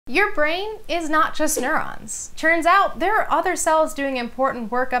Your brain is not just neurons. Turns out there are other cells doing important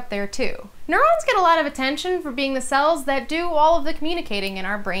work up there too. Neurons get a lot of attention for being the cells that do all of the communicating in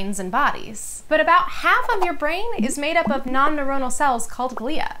our brains and bodies. But about half of your brain is made up of non-neuronal cells called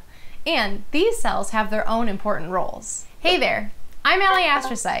glia. And these cells have their own important roles. Hey there, I'm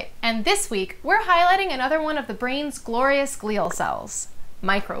Alie, and this week we're highlighting another one of the brain's glorious glial cells,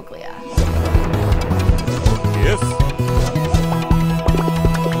 microglia.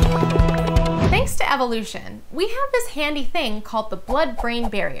 Thanks to evolution, we have this handy thing called the blood-brain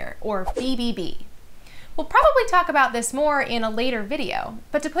barrier, or BBB. We'll probably talk about this more in a later video,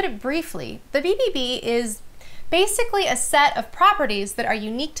 but to put it briefly, the BBB is basically a set of properties that are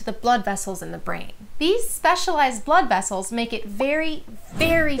unique to the blood vessels in the brain. These specialized blood vessels make it very,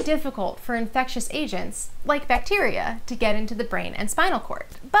 very difficult for infectious agents, like bacteria, to get into the brain and spinal cord.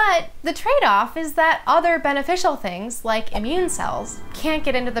 But the trade-off is that other beneficial things, like immune cells, can't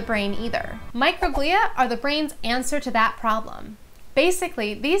get into the brain either. Microglia are the brain's answer to that problem.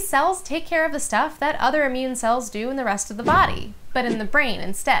 Basically, these cells take care of the stuff that other immune cells do in the rest of the body, but in the brain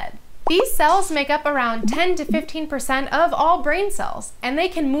instead. These cells make up around 10 to 15% of all brain cells, and they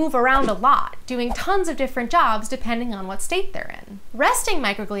can move around a lot, doing tons of different jobs depending on what state they're in. Resting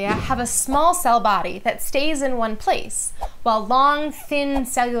microglia have a small cell body that stays in one place, while long, thin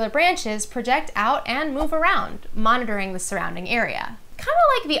cellular branches project out and move around, monitoring the surrounding area. Kind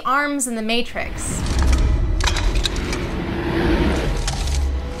of like the arms in the Matrix.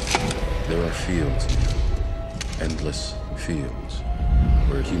 There are fields here, endless fields,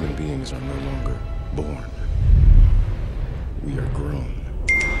 where human beings are no longer born. We are grown.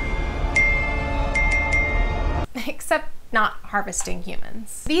 Except not harvesting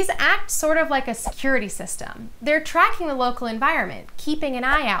humans. These act sort of like a security system. They're tracking the local environment, keeping an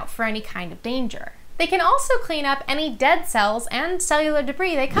eye out for any kind of danger. They can also clean up any dead cells and cellular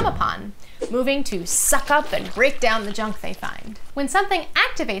debris they come upon, moving to suck up and break down the junk they find. When something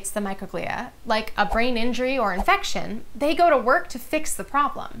activates the microglia, like a brain injury or infection, they go to work to fix the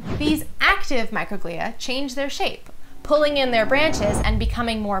problem. These active microglia change their shape, pulling in their branches and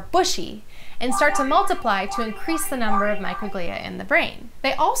becoming more bushy, and start to multiply to increase the number of microglia in the brain.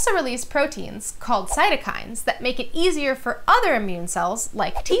 They also release proteins, called cytokines, that make it easier for other immune cells,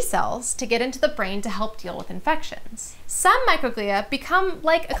 like T cells, to get into the brain to help deal with infections. Some microglia become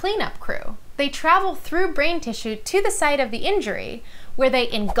like a cleanup crew. They travel through brain tissue to the site of the injury, where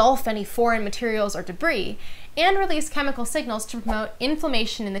they engulf any foreign materials or debris, and release chemical signals to promote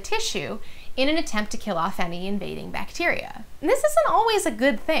inflammation in the tissue in an attempt to kill off any invading bacteria. And this isn't always a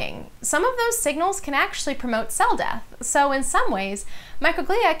good thing. Some of those signals can actually promote cell death, so in some ways,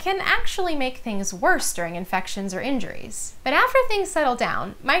 microglia can actually make things worse during infections or injuries. But after things settle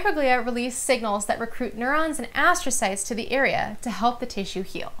down, microglia release signals that recruit neurons and astrocytes to the area to help the tissue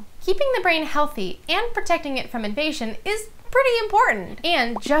heal. Keeping the brain healthy and protecting it from invasion is pretty important.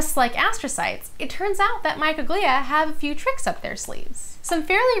 And just like astrocytes, it turns out that microglia have a few tricks up their sleeves. Some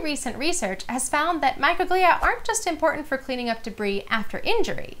fairly recent research has found that microglia aren't just important for cleaning up debris after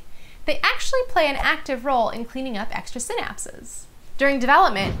injury. They actually play an active role in cleaning up extra synapses. During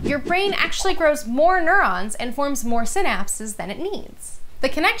development, your brain actually grows more neurons and forms more synapses than it needs. The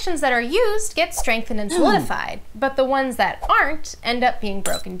connections that are used get strengthened and solidified, but the ones that aren't end up being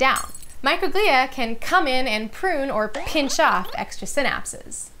broken down. Microglia can come in and prune or pinch off extra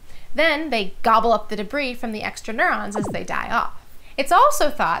synapses. Then they gobble up the debris from the extra neurons as they die off. It's also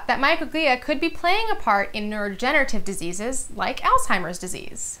thought that microglia could be playing a part in neurodegenerative diseases like Alzheimer's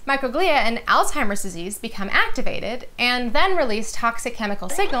disease. Microglia in Alzheimer's disease become activated and then release toxic chemical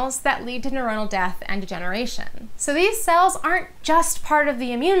signals that lead to neuronal death and degeneration. So these cells aren't just part of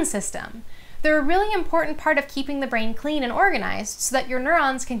the immune system. They're a really important part of keeping the brain clean and organized so that your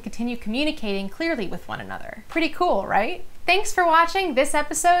neurons can continue communicating clearly with one another. Pretty cool, right? Thanks for watching this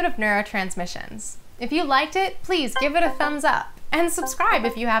episode of Neuro Transmissions. If you liked it, please give it a thumbs up and subscribe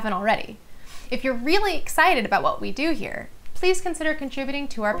if you haven't already. If you're really excited about what we do here, please consider contributing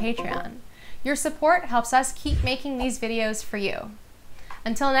to our Patreon. Your support helps us keep making these videos for you.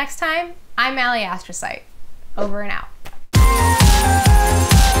 Until next time, I'm Alie. Over and out.